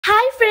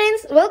Hi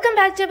friends, welcome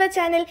back to our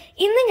channel.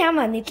 ഇന്ന് ഞാൻ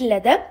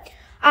വന്നിട്ടുള്ളത്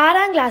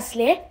 6ാം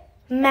ക്ലാസ്സിലെ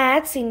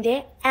മാത്സിന്റെ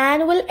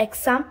annual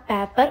exam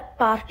paper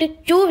part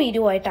 2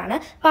 video ആയിട്ടാണ്.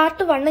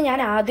 പാർട്ട് 1 ഞാൻ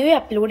ആദ്യമേ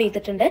അപ്ലോഡ്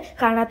ചെയ്തിട്ടുണ്ട്.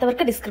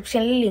 കാണാത്തവർക്ക്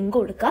ഡിസ്ക്രിപ്ഷനിൽ ലിങ്ക്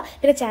കൊടുക്കുക.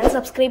 പിന്നെ ചാനൽ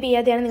സബ്സ്ക്രൈബ്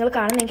ചെയ്യാതെയാണ് നിങ്ങൾ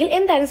കാണുന്നതെങ്കിൽ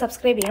എന്തായാലും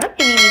സബ്സ്ക്രൈബ് ചെയ്യണം.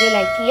 പിന്നെ ഈ വീഡിയോ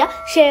ലൈക്ക് ചെയ്യുക,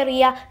 ഷെയർ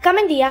ചെയ്യുക,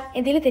 കമന്റ് ചെയ്യുക.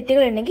 എന്തെങ്കിലും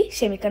തെറ്റുകൾ ഉണ്ടെങ്കിൽ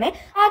ക്ഷമിക്കണേ.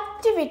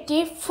 Activity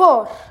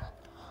 4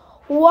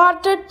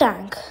 water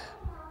tank.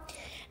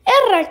 A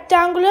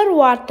rectangular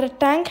water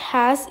tank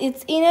has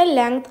its inner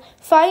length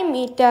 5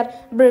 meter,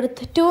 breadth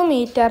 2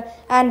 meter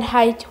and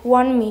height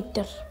 1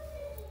 meter.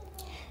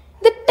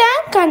 The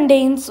tank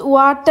contains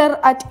water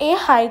at a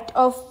height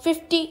of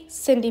 50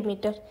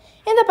 centimeter.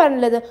 എന്താ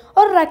പറയുന്നത്?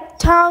 ഒരു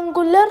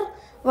റെക്ടാങ്കുലർ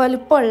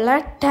വലുപ്പമുള്ള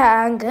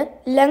tank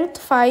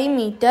length 5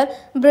 metre,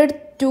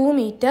 breadth 2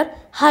 metre,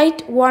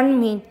 height 1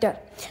 metre.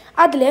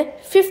 അതിൽ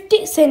 50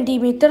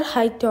 centimetre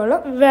ഹൈറ്റോളം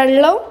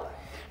വെള്ളവും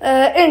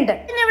ഉണ്ട്.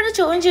 പിന്നെ ഇവിടെ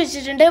ചോദ്യം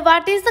ചോദിച്ചിട്ടുണ്ട്,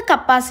 what is the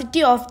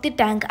capacity of the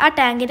tank? ആ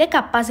ടാങ്കിന്റെ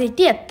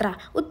കപ്പാസിറ്റി എത്ര?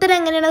 ഉത്തരം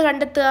എങ്ങനെയാണ്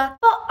കണ്ടെത്തുക?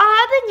 അപ്പോൾ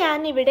ആദ്യം ഞാൻ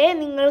ഇവിടെ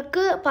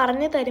നിങ്ങൾക്ക്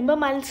പറഞ്ഞു തരുമ്പോൾ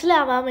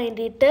മനസ്സിലാവാൻ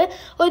വേണ്ടിയിട്ട്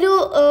ഒരു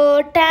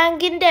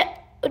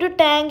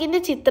ടാങ്കിന്റെ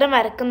ചിത്രം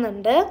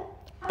വരക്കുന്നുണ്ട്.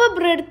 അപ്പോൾ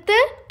breadth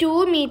 2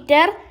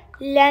 metre,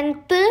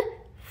 length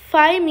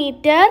 5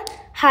 metre,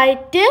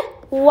 height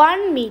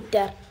 1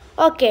 metre.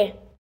 Okay,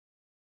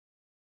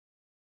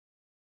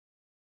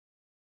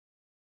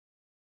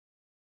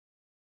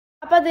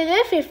 അപ്പോൾ അതിൽ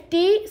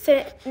 50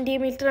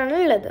 സെൻറ്റിമീറ്റർ ആണ്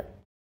ഉള്ളത്.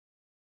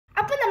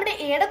 അപ്പോൾ നമ്മുടെ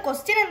എയുടെ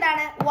ക്വസ്റ്റ്യൻ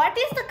എന്താണ്? What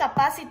is the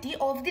capacity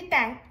of the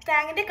tank?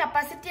 ടാങ്കിന്റെ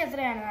കപ്പാസിറ്റി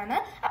എത്രയാണെന്നാണ്.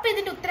 അപ്പോൾ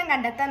ഇതിന്റെ ഉത്തരം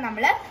കണ്ടെത്താൻ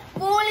നമ്മൾ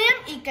volume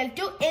equal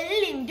to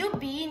L into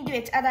B into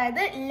H,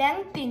 അതായത്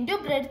length into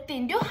breadth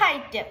into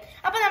height.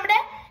 അപ്പോൾ നമ്മുടെ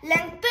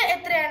ലെങ്ത്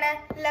എത്രയാണ്?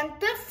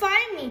 ലെങ്ത്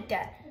 5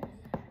 മീറ്റർ,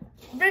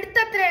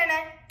 ബ്രെഡ്ത്ത് എത്രയാണ്?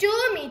 2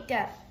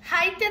 മീറ്റർ,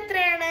 ഹൈറ്റ്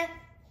എത്രയാണ്?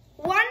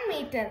 1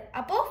 മീറ്റർ.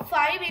 അപ്പോൾ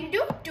 5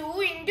 ഇൻറ്റു 2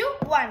 ഇൻറ്റു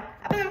 1.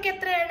 അപ്പോൾ നമുക്ക്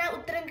എത്രയാണ്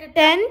ഉത്തരം കിട്ടുക?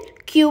 10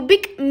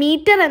 ക്യൂബിക്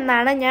മീറ്റർ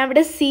എന്നാണ്. ഞാൻ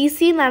ഇവിടെ CC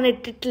എന്നാണ്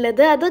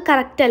ഇട്ടിട്ടുള്ളത്, അത്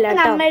കറക്റ്റ് അല്ല.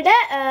 നമ്മുടെ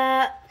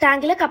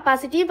ടാങ്കിലെ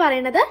കപ്പാസിറ്റി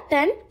പറയുന്നത്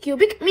 10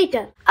 ക്യൂബിക്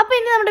മീറ്റർ. അപ്പോൾ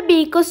ഇനി നമ്മുടെ ബി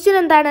ക്വസ്റ്റ്യൻ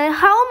എന്താണ്?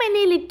 How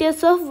many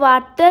litres of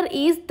water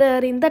is there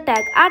in the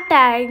tank? ആ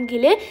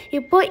ടാങ്കിൽ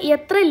ഇപ്പോൾ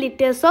എത്ര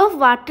ലിറ്റേഴ്സ് ഓഫ്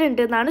വാട്ടർ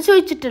ഉണ്ട് എന്നാണ്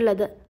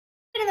ചോദിച്ചിട്ടുള്ളത്.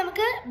 ഇനി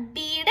നമുക്ക്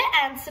ബിയുടെ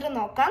ആൻസർ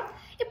നോക്കാം.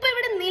 ഇപ്പോൾ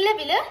ഇവിടെ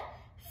നിലവിൽ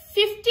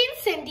 15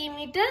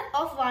 സെന്റിമീറ്റർ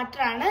ഓഫ്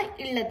വാട്ടർ ആണ്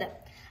ഉള്ളത്.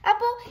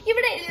 അപ്പോൾ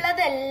ഇവിടെ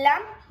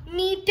ഉള്ളതെല്ലാം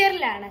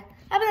മീറ്ററിലാണ്.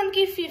 അപ്പോൾ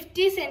നമുക്ക് ഈ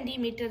 50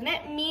 സെന്റിമീറ്ററിനെ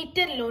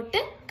മീറ്ററിലോട്ട്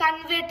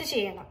കൺവേർട്ട്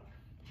ചെയ്യണം.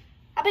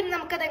 അപ്പം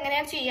നമുക്കത്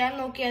എങ്ങനെയാണ് ചെയ്യാൻ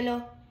നോക്കിയാലോ.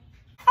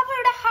 അപ്പോൾ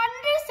ഇവിടെ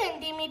 100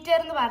 സെന്റിമീറ്റർ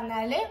എന്ന്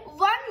പറഞ്ഞാൽ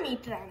 1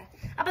 മീറ്റർ ആണ്.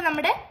 അപ്പം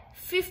നമ്മുടെ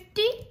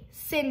 50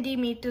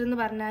 സെന്റിമീറ്റർ എന്ന്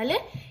പറഞ്ഞാൽ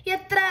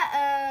എത്ര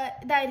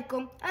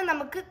ഇതായിരിക്കും? അത്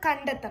നമുക്ക്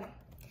കണ്ടെത്തണം.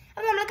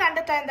 അപ്പം നമ്മൾ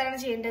കണ്ടെത്താൻ എന്താണ്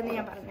ചെയ്യേണ്ടതെന്ന്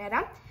ഞാൻ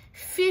പറഞ്ഞുതരാം.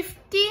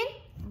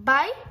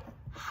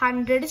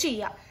 15/100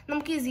 ചെയ്യാം.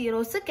 നമുക്ക് ഈ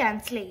സീറോസ്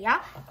ക്യാൻസൽ ചെയ്യാം.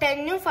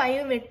 10ഉം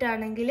 5ഉം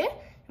വെട്ടുകയാണെങ്കിൽ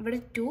ഇവിടെ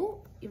 2,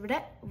 ഇവിടെ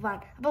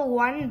 1. അപ്പോൾ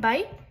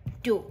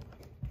 1/2.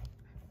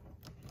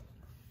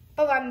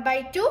 അപ്പോൾ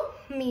 1/2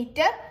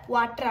 മീറ്റർ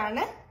വാട്ടർ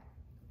ആണ്,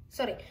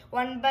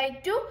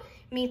 1/2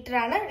 മീറ്റർ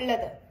ആണ്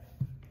ഉള്ളത്.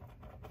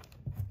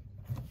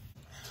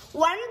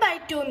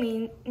 1/2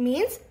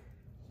 മീൻസ്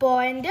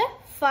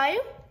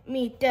 0.5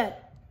 മീറ്റർ.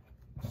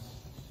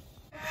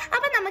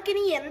 അപ്പൊ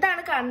നമുക്കിനി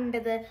എന്താണ്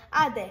കാണേണ്ടത്?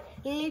 അതെ,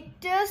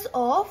 litres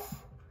of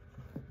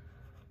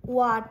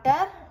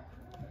water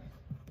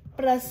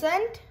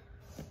present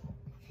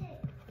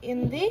in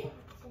the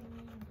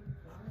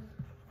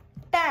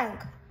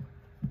tank.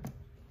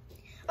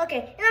 Okay,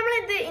 നമ്മൾ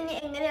ഇത് ഇനി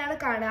എങ്ങനെയാണ്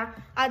കാണുക?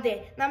 അതെ,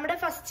 നമ്മുടെ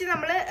ഫസ്റ്റ്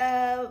നമ്മൾ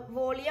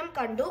വോളിയം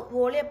കണ്ടു.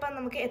 വോളിയം അപ്പം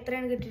നമുക്ക്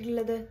എത്രയാണ്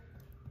കിട്ടിയിട്ടുള്ളത്?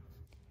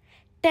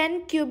 10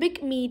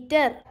 ക്യൂബിക്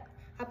മീറ്റർ.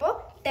 അപ്പോൾ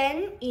 10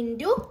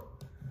 ഇൻറ്റു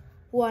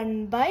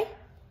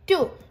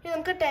 1/2. ഇനി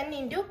നമുക്ക് 10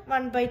 ഇൻറ്റു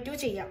 1/2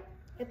 ചെയ്യാം.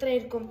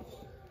 എത്രയായിരിക്കും?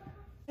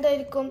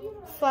 എന്തായിരിക്കും?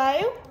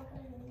 5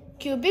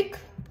 ക്യൂബിക്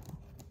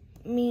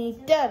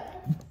മീറ്റർ.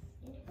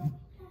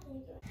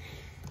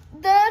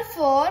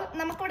 Therefore,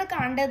 നമുക്കിവിടെ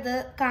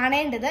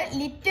കാണേണ്ടത്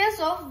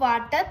litres of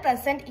water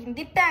present in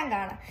the tank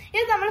ആണ്.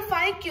 ഇത് നമ്മൾ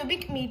 5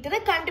 ക്യൂബിക് മീറ്റർ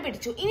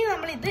കണ്ടുപിടിച്ചു. ഇനി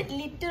നമ്മൾ ഇത്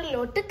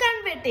ലിറ്ററിലോട്ട്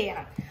കൺവേർട്ട്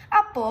ചെയ്യണം.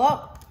 അപ്പോ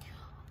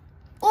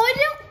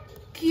 1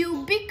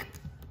 ക്യൂബിക്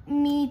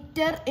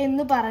മീറ്റർ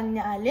എന്ന്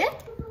പറഞ്ഞാൽ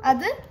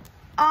അത്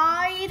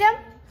 1000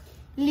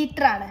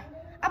 ലിറ്റർ ആണ്.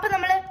 അപ്പൊ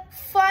നമ്മൾ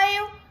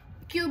 5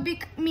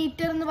 ക്യൂബിക്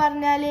മീറ്റർ എന്ന്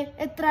പറഞ്ഞാൽ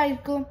എത്ര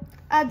ആയിരിക്കും?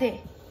 അതെ,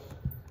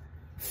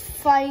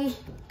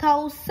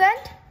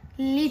 5000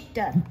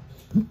 ലിറ്റർ.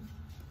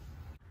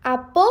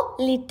 അപ്പോ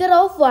litre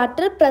of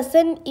water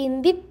present in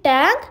the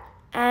tank,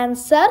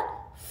 answer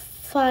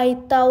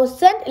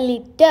 5000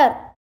 litre.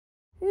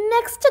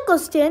 Next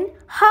question,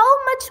 how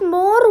much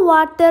more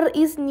water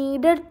is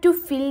needed to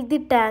fill the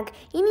tank?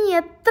 ഇനി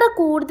എത്ര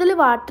കൂടുതൽ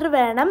വാട്ടർ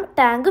വേണം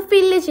ടാങ്ക്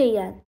ഫില്ല്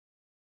ചെയ്യാൻ?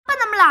 അപ്പം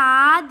നമ്മൾ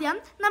ആദ്യം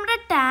നമ്മുടെ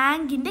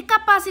ടാങ്കിൻ്റെ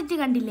കപ്പാസിറ്റി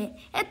കണ്ടില്ലേ?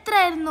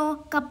 എത്രയായിരുന്നു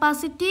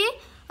capacity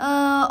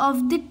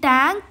of the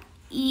tank?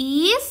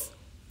 Is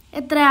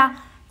എത്രയാ?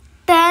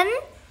 10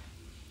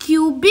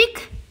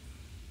 ക്യൂബിക്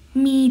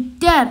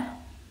മീറ്റർ.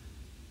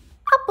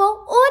 അപ്പോൾ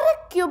ഒരു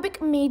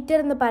ക്യൂബിക് മീറ്റർ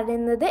എന്ന്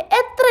പറയുന്നത്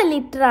എത്ര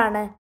ലിറ്റർ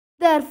ആണ്?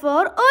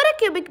 Therefore, 1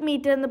 cubic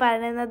meter എന്ന്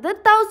പറയുന്നത്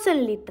 1000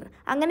 ലിറ്റർ.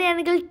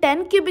 അങ്ങനെയാണെങ്കിൽ 10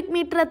 cubic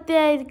meter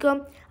എത്രയായിരിക്കും?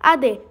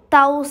 അതെ,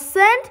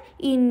 1000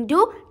 into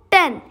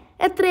 10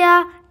 എത്രയാ?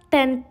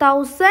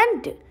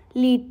 10,000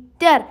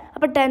 ലിറ്റർ.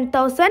 അപ്പോൾ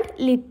 10,000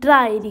 ലിറ്റർ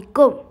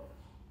ആയിരിക്കും.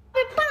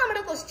 ഇപ്പൊ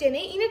നമ്മുടെ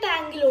ക്വസ്റ്റ്യന് ഇനി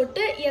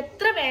ടാങ്കിലോട്ട്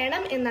എത്ര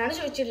വേണം എന്നാണ്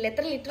ചോദിച്ചിട്ടുള്ളത്,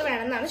 എത്ര ലിറ്റർ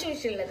വേണം എന്നാണ്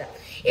ചോദിച്ചിട്ടുള്ളത്.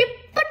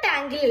 ഇപ്പൊ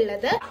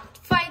ടാങ്കിലുള്ളത്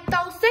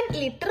 5000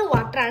 ലിറ്റർ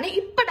വാട്ടർ ആണ്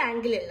ഇപ്പൊ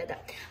ടാങ്കിലുള്ളത്.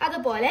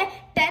 അതുപോലെ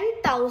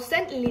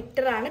 10,000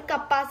 ലിറ്റർ ആണ്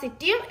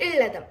കപ്പാസിറ്റിയും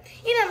ഉള്ളത്.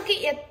 ഇനി നമുക്ക്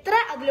എത്ര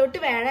അതിലോട്ട്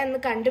വേണം എന്ന്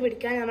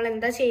കണ്ടുപിടിക്കാൻ നമ്മൾ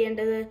എന്താ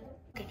ചെയ്യേണ്ടത്?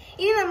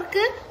 ഇനി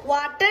നമുക്ക്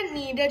വാട്ടർ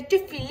നീഡഡ് ടു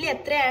ഫിൽ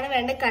എത്രയാണ്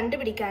വേണ്ടത്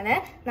കണ്ടുപിടിക്കാന്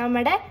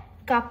നമ്മുടെ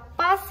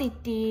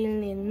കപ്പാസിറ്റിയിൽ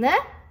നിന്ന്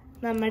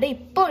നമ്മുടെ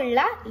ഇപ്പോൾ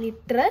ഉള്ള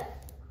ലിറ്റർ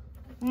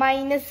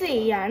മൈനസ്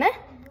ചെയ്യാണ്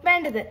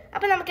വേണ്ടത്.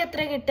 അപ്പൊ നമുക്ക്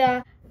എത്ര കിട്ടുക?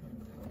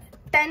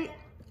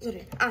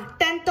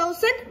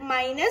 10,000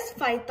 minus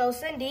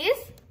 5,000 is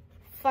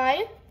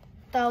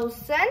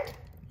 5,000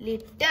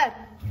 ലിറ്റർ.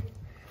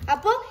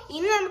 അപ്പോ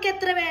ഇനി നമുക്ക്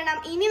എത്ര വേണം?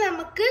 ഇനി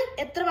നമുക്ക്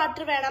എത്ര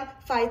വാട്ടർ വേണം?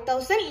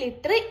 5,000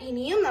 ലിറ്റർ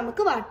ഇനിയും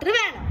നമുക്ക് വാട്ടർ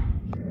വേണം.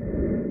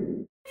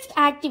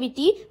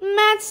 Activity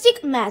Matchstick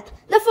Math.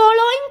 The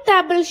following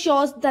table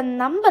shows the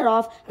number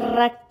of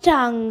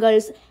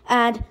rectangles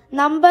and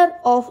number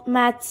of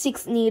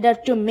matchsticks needed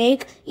to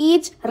make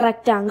each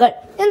rectangle.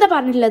 എന്താ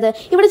പറഞ്ഞിട്ടുള്ളത്?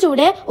 ഇവിടെ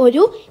ചൂടെ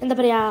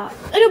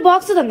ഒരു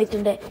ബോക്സ്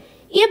തന്നിട്ടുണ്ട്.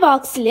 ഈ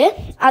ബോക്സിൽ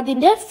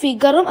അതിന്റെ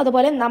ഫിഗറും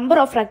അതുപോലെ number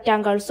of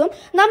റെക്ടാങ്കിൾസും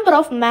number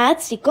of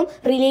മാച്ച്സ്റ്റിക്കും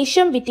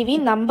relation between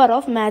number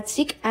of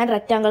matchstick and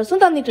റെക്ടാങ്കിൾസും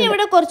തന്നിട്ടുണ്ട്.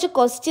 ഇവിടെ കുറച്ച്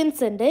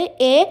ക്വസ്റ്റ്യൻസ് ഉണ്ട്.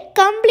 A,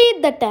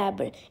 complete the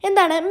table.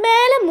 എന്താണ്?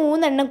 മേലെ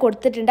 3 എണ്ണം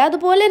കൊടുത്തിട്ടുണ്ട്,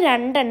 അതുപോലെ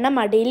 2 എണ്ണം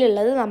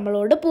അടിയിലുള്ളത്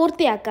നമ്മളോട്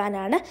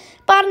പൂർത്തിയാക്കാനാണ്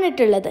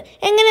പറഞ്ഞിട്ടുള്ളത്.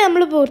 എങ്ങനെ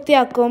നമ്മൾ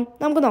പൂർത്തിയാക്കും?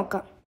 നമുക്ക്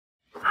നോക്കാം.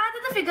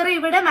 ആദ്യത്തെ ഫിഗർ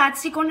ഇവിടെ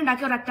മാച്ച്സ്റ്റിക് കൊണ്ട്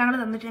ഉണ്ടാക്കിയ ഒരു റെക്ടാങ്കിൾ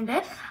തന്നിട്ടുണ്ട്.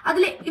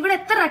 അതിൽ ഇവിടെ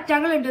എത്ര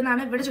റെക്ടാങ്കിൾ ഉണ്ട്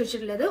എന്നാണ് ഇവിടെ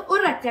ചോദിച്ചിട്ടുള്ളത്.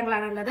 ഒരു റെക്ടാങ്കിൾ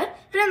ആണ് ഉള്ളത്.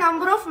 പിന്നെ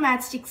നമ്പർ ഓഫ്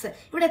മാച്ച്സ്റ്റിക്സ്,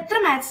 ഇവിടെ എത്ര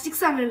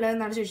മാച്ച്സ്റ്റിക്സ് ആണ് ഉള്ളത്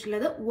എന്നാണ്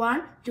ചോദിച്ചിട്ടുള്ളത്. 1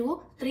 2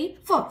 3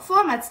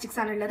 4 മാച്ച്സ്റ്റിക്സ്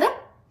ആണ് ഉള്ളത്.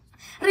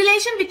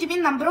 Relation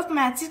between number of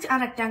മാച്ച്സ്റ്റിക്സ്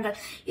and rectangle,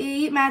 ഈ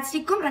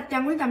മാച്ച്സ്റ്റിക്കും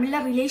റെക്ടാങ്കിളും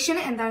തമ്മിലുള്ള റിലേഷൻ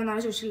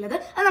എന്താണെന്നാണ് ചോദിച്ചിട്ടുള്ളത്.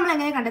 അത് നമ്മൾ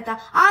എങ്ങനെ കണ്ടെത്താം?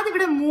 ആദ്യം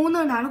ഇവിടെ 3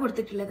 എന്നാണ്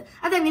കൊടുത്തിട്ടുള്ളത്.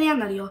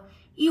 അതെങ്ങനെയാണെന്നറിയോ?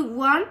 ഈ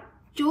 1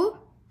 2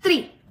 3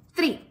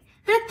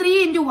 പിന്നെ 3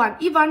 into 1,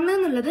 ഈ 1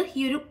 എന്നുള്ളത്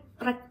ഈ ഒരു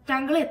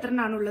റെക്ടാങ്കിൾ എത്ര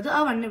എണ്ണാണുള്ളത് ആ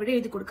 1 ഇവിടെ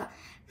എഴുതി കൊടുക്കുക.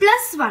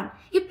 +1,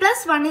 ഈ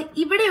 +1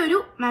 ഇവിടെ ഒരു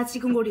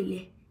മാച്ച്സ്റ്റിക്കും കൂടി ഇല്ലേ,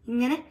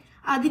 ഇങ്ങനെ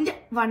അതിന്റെ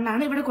 1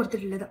 ആണ് ഇവിടെ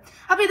കൊടുത്തിട്ടുള്ളത്.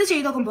 അപ്പൊ ഇത്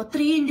ചെയ്ത് നോക്കുമ്പോൾ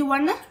 3 into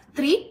 1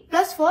 3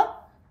 + 4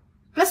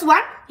 +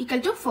 1 =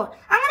 4.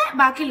 അങ്ങനെ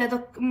ബാക്കിയുള്ളത്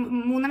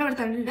 3 ഇവിടെ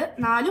തന്നിട്ടുണ്ട്.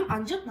 4ഉം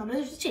 5ഉം നമ്മൾ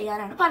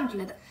ചെയ്യാനാണ്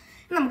പറഞ്ഞിട്ടുള്ളത്.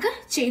 നമുക്ക്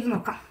ചെയ്ത്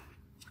നോക്കാം.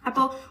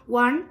 അപ്പോൾ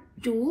 1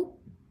 2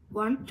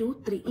 1 2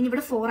 3, ഇനി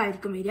ഇവിടെ 4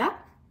 ആയിരിക്കും വരിക.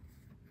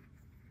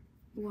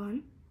 1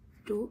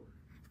 2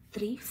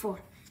 3 4.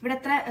 ഇവിടെ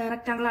എത്ര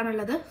റെക്ടാങ്കിൾ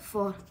ആണുള്ളത്?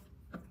 4.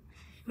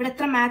 ഇവിടെ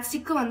എത്ര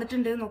മാച്ച്സ്റ്റിക്ക്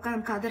വന്നിട്ടുണ്ട് നോക്കാം.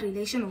 നമുക്ക് അത്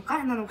റിലേഷൻ നോക്കാം,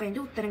 എന്നാൽ നമുക്ക്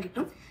അതിന്റെ ഉത്തരം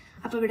കിട്ടും.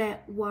 അപ്പൊ ഇവിടെ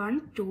 1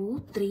 2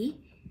 3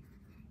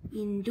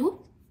 ഇൻറ്റു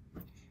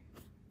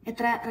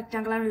എത്ര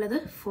റെക്ടാങ്കിൾ ആണുള്ളത്?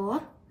 4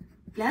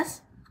 +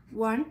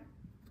 1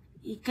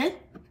 =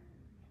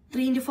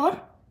 3 into 4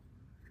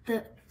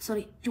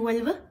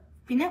 12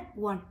 പിന്നെ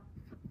 1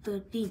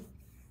 13.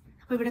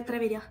 അപ്പൊ ഇവിടെ എത്ര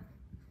വരിക?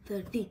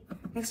 13.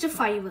 നെക്സ്റ്റ്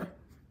 5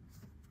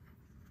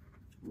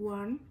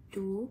 1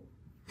 2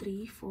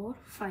 3 4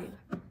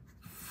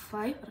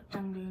 5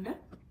 റെക്ടാങ്കിളിൻ്റെ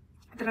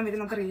എത്ര വരും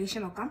നമുക്ക് റിലേഷൻ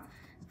നോക്കാം.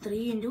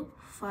 3 into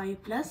 5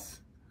 +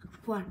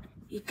 1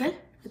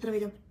 = എത്ര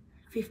വരും?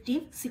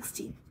 15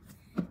 16.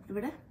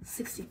 ഇവിടെ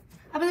 16.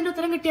 അപ്പൊ ഇതിന്റെ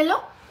ഉത്തരം കിട്ടിയല്ലോ.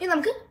 ഇനി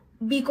നമുക്ക്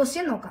ബി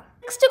ക്വസ്റ്റ്യൻ നോക്കാം.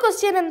 നെക്സ്റ്റ്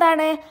ക്വസ്റ്റ്യൻ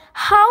എന്താണ്?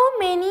 How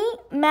many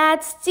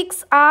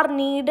മാച്ച്സ്റ്റിക്സ് R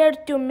needed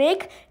to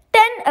make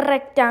 10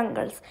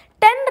 rectangles.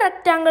 10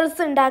 rectangles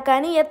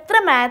ഉണ്ടാക്കാൻ എത്ര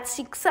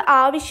മാച്ച്സ്റ്റിക്സ്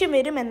ആവശ്യം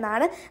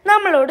വരുമെന്നാണ്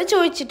നമ്മളോട്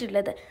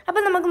ചോദിച്ചിട്ടുള്ളത്.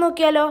 അപ്പം നമുക്ക്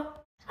നോക്കിയാലോ.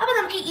 അപ്പം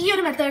നമുക്ക് ഈ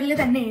ഒരു മെത്തേഡിൽ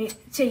തന്നെ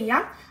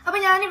ചെയ്യാം. അപ്പം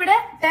ഞാനിവിടെ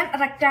 10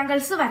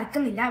 റെക്ടാങ്കിൾസ്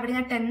വരക്കുന്നില്ല, ഇവിടെ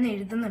ഞാൻ 10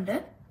 എഴുതുന്നുണ്ട്.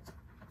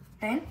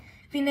 10.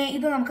 പിന്നെ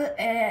ഇത് നമുക്ക്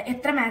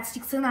എത്ര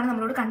മാച്ച്സ്റ്റിക്സ് എന്നാണ്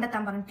നമ്മളോട്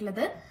കണ്ടെത്താൻ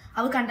പറഞ്ഞിട്ടുള്ളത്.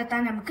 അത്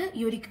കണ്ടെത്താൻ നമുക്ക്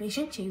ഈ ഒരു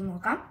ഇക്വേഷൻ ചെയ്ത്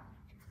നോക്കാം.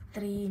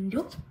 3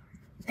 into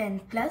 10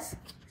 +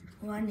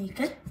 1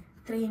 =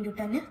 3 into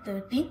 10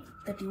 13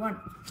 31.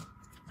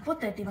 അപ്പോൾ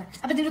 31.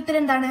 അപ്പോൾ ഇതിൻ്റെ ഉത്തരം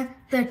എന്താണ്?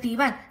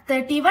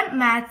 31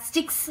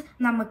 മാച്ച്സ്റ്റിക്സ്.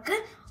 നമുക്ക്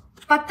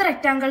 10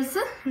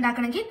 റെക്ടാങ്കിൾസ്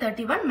ഉണ്ടാക്കണമെങ്കിൽ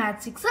 31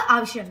 മാച്ച്സ്റ്റിക്സ്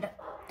ആവശ്യമുണ്ട്.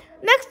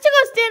 Next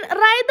question,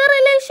 write the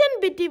relation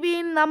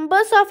between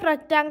numbers of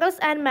rectangles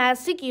and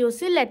matchstick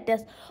using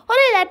letters.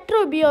 ഒരു ലെറ്റർ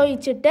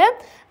ഉപയോഗിച്ചിട്ട്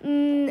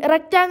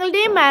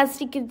റെക്ടാങ്കിളിൻ്റെയും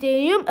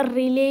മാച്ച്സ്റ്റിക്കിൻ്റെയും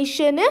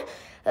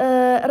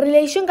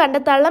റിലേഷൻ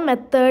കണ്ടെത്താനുള്ള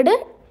മെത്തേഡ്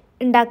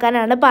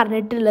ഉണ്ടാക്കാനാണ്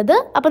പറഞ്ഞിട്ടുള്ളത്.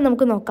 അപ്പം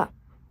നമുക്ക് നോക്കാം.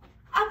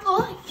 അപ്പോൾ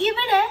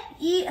ഇവിടെ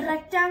ഈ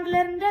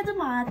റെക്ടാങ്കുലറിൻ്റെ അത്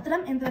മാത്രം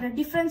എന്താ പറയുക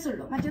ഡിഫറൻസ്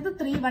ഉള്ളൂ. മറ്റേത്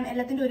 3 1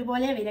 എല്ലാത്തിൻ്റെ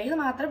ഒരുപോലെ വരിക, ഇത്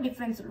മാത്രം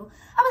ഡിഫറൻസ് ഉള്ളൂ.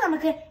 അപ്പോൾ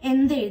നമുക്ക്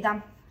എന്ത് എഴുതാം?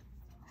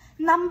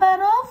 നമ്പർ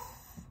ഓഫ്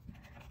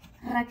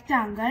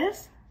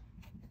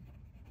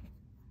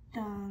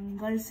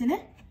റെക്ടാങ്കിൾസിന്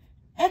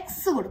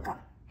എക്സ് കൊടുക്കാം.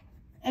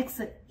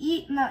 എക്സ്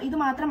ഇത്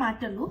മാത്രം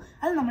മാറ്റുള്ളൂ,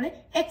 അത് നമ്മൾ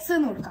എക്സ്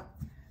എന്ന് കൊടുക്കാം.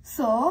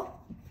 സോ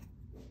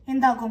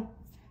എന്താകും?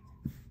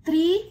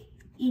 3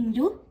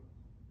 into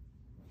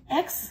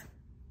എക്സ്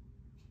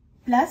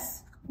പ്ലസ്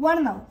 1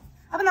 എന്നാവും.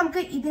 അപ്പൊ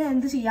നമുക്ക് ഇതിന്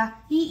എന്ത് ചെയ്യാം?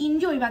 ഈ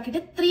ഇൻറ്റു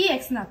ഒഴിവാക്കിയിട്ട്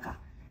 3x എന്നാക്കാം.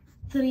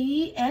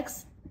 3x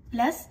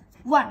plus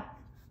 1.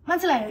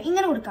 മനസ്സിലായോ?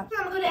 ഇങ്ങനെ കൊടുക്കാം.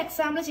 നമുക്കൊരു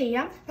എക്സാമ്പിൾ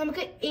ചെയ്യാം.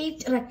 നമുക്ക് 8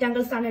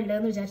 റെക്ടാങ്കിൾസ് ആണ്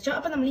ഉള്ളതെന്ന് വിചാരിച്ചോ.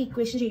 അപ്പൊ നമ്മൾ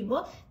ഇക്വേഷൻ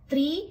ചെയ്യുമ്പോൾ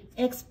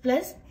 3x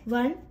പ്ലസ്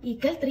 1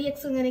 ഈക്വൽ 3x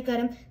എങ്ങനെ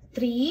കാര്യം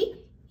 3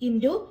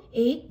 ഇൻറ്റു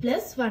 8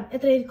 പ്ലസ് 1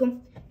 എത്രയായിരിക്കും?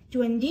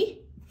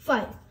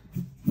 25.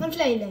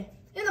 മനസ്സിലായില്ലേ?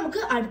 ഇനി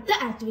നമുക്ക് അടുത്ത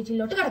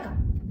ആക്ടിവിറ്റിയിലോട്ട് കിടക്കാം.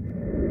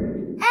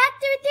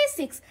 Activity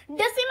 6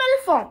 decimal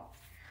form.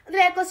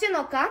 ഇതിലെ ക്വസ്റ്റ്യൻ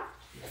നോക്കാം.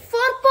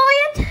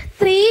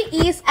 4.3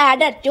 is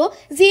added to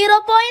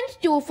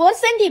 0.24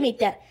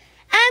 centimeter.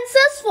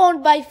 Answers found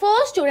by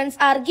 4 students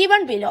are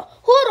given below.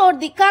 Who wrote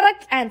the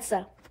correct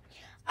answer?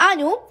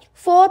 Anu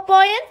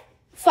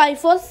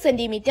 4.54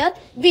 centimeter,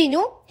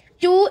 Vinu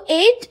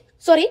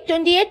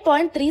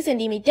 28.3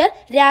 centimeter,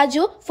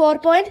 Raju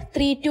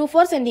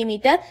 4.324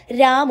 centimeter,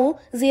 Ramu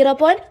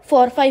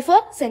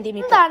 0.454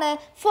 centimeter. എന്താണ്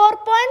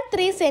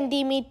 4.3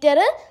 centimeter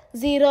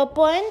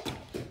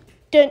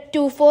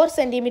 0.24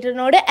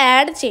 സെന്റിമീറ്ററിനോട്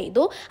ആഡ്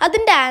ചെയ്തു.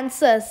 അതിൻ്റെ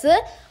ആൻസേഴ്സ്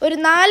ഒരു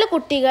 4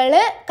 കുട്ടികൾ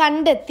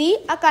കണ്ടെത്തി.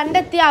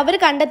 അവർ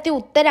കണ്ടെത്തിയ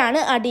ഉത്തരാണ്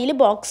അടിയിൽ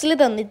ബോക്സിൽ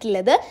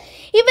തന്നിട്ടുള്ളത്.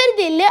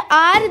 ഇവരിതിൽ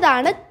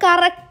ആരിതാണ്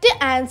കറക്റ്റ്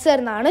ആൻസർ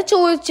എന്നാണ്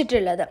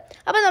ചോദിച്ചിട്ടുള്ളത്.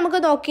 അപ്പം നമുക്ക്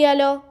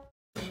നോക്കിയാലോ.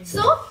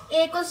 സോ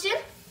എ ക്വസ്റ്റ്യൻ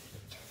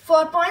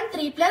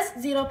 4.3 പ്ലസ്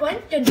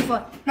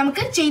 0.24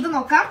 നമുക്ക് ചെയ്തു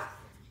നോക്കാം.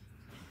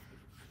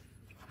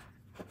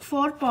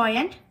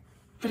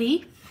 4.3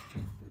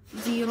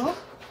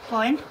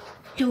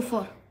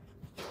 0.24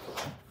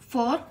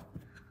 4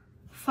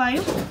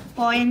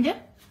 5.4.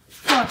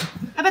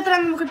 അപ്പൊ എത്ര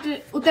നമുക്ക്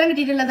ഉത്തരം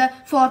കിട്ടിയിട്ടുള്ളത്?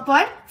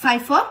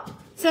 4.54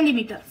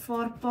 സെന്റിമീറ്റർ.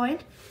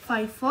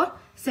 4.54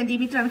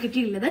 സെന്റിമീറ്റർ ആണ്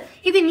കിട്ടിയിട്ടുള്ളത്.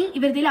 ഇതിനി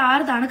ഇവരിൽ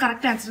ആരതാണ്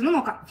കറക്റ്റ് ആൻസർ എന്ന്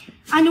നോക്കാം.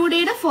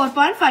 അനുടേയുടെ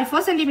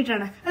 4.54 സെന്റിമീറ്റർ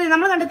ആണ്. അതെ,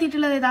 നമ്മൾ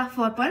കണ്ടെത്തിയിട്ടുള്ളത് ഏതാ?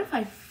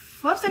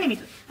 4.54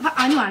 സെന്റിമീറ്റർ. അപ്പൊ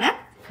അനു ആണ്.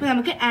 അപ്പൊ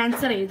നമുക്ക്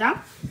ആൻസർ എഴുതാം.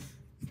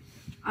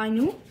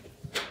 അനു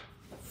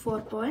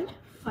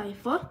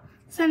 4.54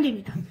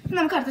 സെന്റിമീറ്റർ.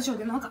 നമുക്ക് അടുത്ത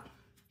ചോദ്യം നോക്കാം.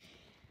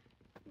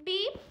 ബി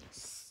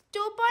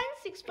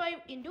 2.65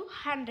 into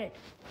 100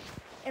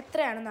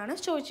 എത്രയാണെന്നാണ്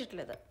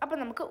ചോദിച്ചിട്ടുള്ളത്. അപ്പൊ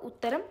നമുക്ക്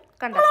ഉത്തരം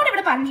കണ്ടെത്താം.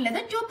 ഇവിടെ പറഞ്ഞിട്ടുള്ളത്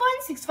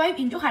 2.65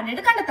 into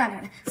 100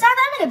 കണ്ടെത്താനാണ്.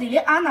 സാധാരണഗതിയിൽ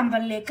ആ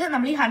നമ്പറിലേക്ക്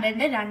നമ്മൾ ഈ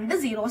 100ന്റെ 2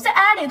 സീറോസ്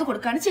ആഡ് ചെയ്ത്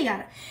കൊടുക്കുകയാണ്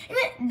ചെയ്യാറ്.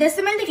 ഇനി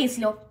ഡെസിമലിന്റെ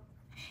കേസിലോ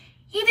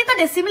ഇതിന്റെ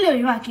ഡെസിമൽ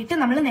ഒഴിവാക്കിയിട്ട്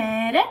നമ്മൾ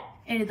നേരെ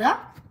എഴുതുക.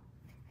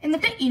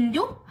 എന്നിട്ട്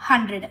ഇൻറ്റു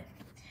 100.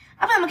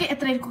 അപ്പൊ നമുക്ക്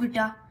എത്രയായിരിക്കും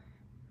കിട്ടുക?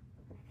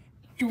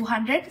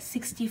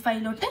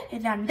 265ലോട്ട്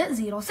 2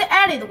 സീറോസ്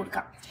ആഡ് ചെയ്ത്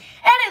കൊടുക്കാം.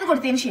 ആഡ് ചെയ്ത്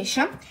കൊടുത്തതിന്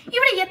ശേഷം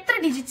ഇവിടെ എത്ര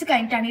ഡിജിറ്റ്സ്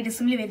കഴിഞ്ഞിട്ടാണ് ഈ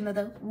ഡെസിമൽ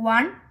വരുന്നത്?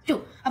 1 2.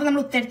 അപ്പൊ നമ്മൾ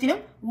ഉത്തരത്തിനും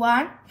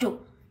 1 2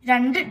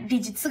 2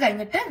 ഡിജിറ്റ്സ്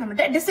കഴിഞ്ഞിട്ട്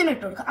നമ്മുടെ ഡെസിമൽ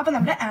ഇട്ട് കൊടുക്കാം. അപ്പൊ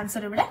നമ്മുടെ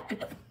ആൻസർ ഇവിടെ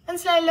കിട്ടും.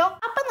 മനസ്സിലായല്ലോ?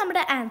 അപ്പൊ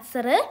നമ്മുടെ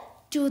ആൻസർ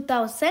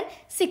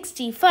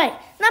 2065.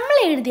 നമ്മൾ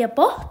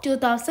എഴുതിയപ്പോൾ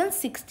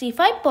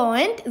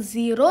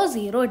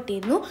 2065.00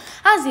 ഇട്ടിരുന്നു.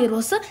 ആ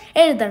സീറോസ്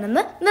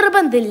എഴുതണമെന്ന്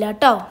നിർബന്ധമില്ല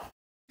കേട്ടോ.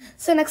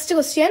 So next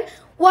question.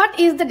 What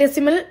is the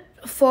decimal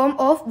form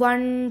of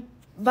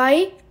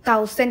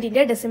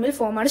 1/1000 decimal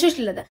form ആണ്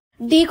ചോദിച്ചിട്ടുള്ളത്.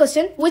 D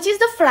question. Which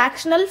is the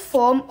fractional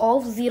form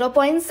of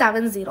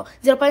 0.70?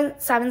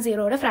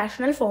 0.70യുടെ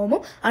fractional ഫോമും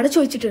ആണ്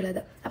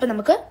ചോദിച്ചിട്ടുള്ളത്. അപ്പൊ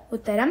നമുക്ക്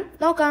ഉത്തരം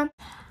നോക്കാം.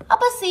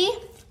 അപ്പൊ സി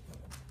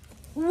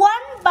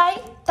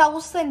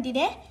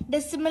 1/1000നെ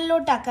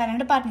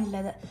ഡെസിമലിലോട്ടാക്കാനാണ്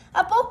പറഞ്ഞിട്ടുള്ളത്.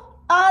 അപ്പോൾ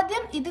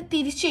ആദ്യം ഇത്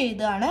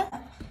തിരിച്ചെഴുതുകയാണ്.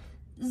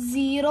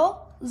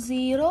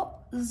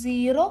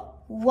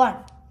 0001.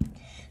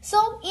 സോ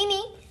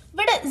ഇനി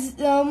ഇവിടെ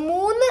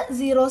 3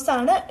 സീറോസ്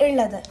ആണ്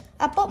ഉള്ളത്.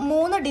 അപ്പോൾ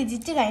 3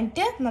 ഡിജിറ്റ്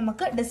കഴിഞ്ഞിട്ട്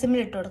നമുക്ക് ഡെസിമൽ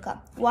ഇട്ട് കൊടുക്കാം.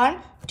 1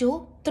 2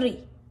 3.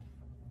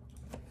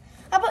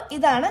 അപ്പോൾ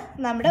ഇതാണ്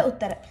നമ്മുടെ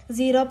ഉത്തരം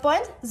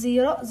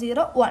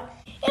 0.001.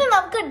 ഇനി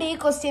നമുക്ക് ഡി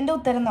ക്വസ്റ്റ്യന്റെ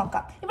ഉത്തരം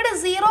നോക്കാം. ഇവിടെ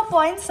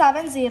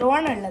 0.70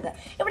 ആണ് ഉള്ളത്.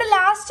 ഇവിടെ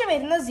ലാസ്റ്റ്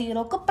വരുന്ന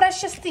സീറോക്ക്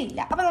പ്രശസ്തി ഇല്ല.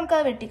 അപ്പൊ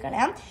നമുക്കത്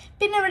വെട്ടിക്കളയാം.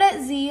 പിന്നെ ഇവിടെ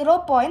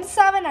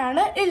 0.7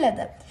 ആണ്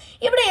ഉള്ളത്.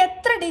 ഇവിടെ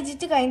എത്ര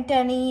ഡിജിറ്റ്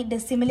കഴിഞ്ഞിട്ടാണ് ഈ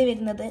ഡെസിമൽ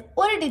വരുന്നത്?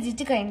 1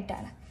 ഡിജിറ്റ്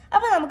കഴിഞ്ഞിട്ടാണ്.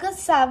 അപ്പൊ നമുക്ക്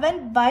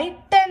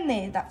 7/10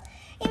 എഴുതാം.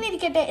 ഇനി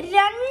ഇരിക്കട്ടെ,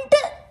 2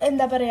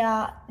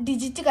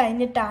 ഡിജിറ്റ്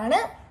കഴിഞ്ഞിട്ടാണ്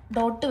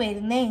ഡോട്ട്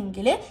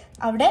വരുന്നതെങ്കിൽ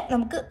അവിടെ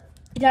നമുക്ക്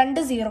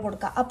 2 സീറോ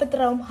കൊടുക്കാം. അപ്പൊ എത്ര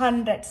ആവും?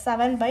 100.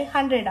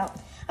 7/100 ആവും.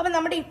 അപ്പൊ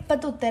നമ്മുടെ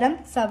ഇപ്പോഴത്തെ ഉത്തരം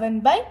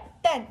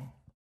 7/10.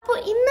 അപ്പോൾ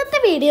ഇന്നത്തെ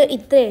വീഡിയോ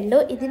ഇത്രയേ ഉള്ളൂ.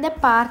 ഇതിന്റെ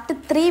പാർട്ട്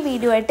 3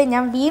 വീഡിയോ ആയിട്ട്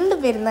ഞാൻ വീണ്ടും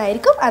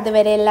വരുന്നതായിരിക്കും.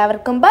 അതുവരെ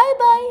എല്ലാവർക്കും ബൈ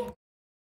ബൈ.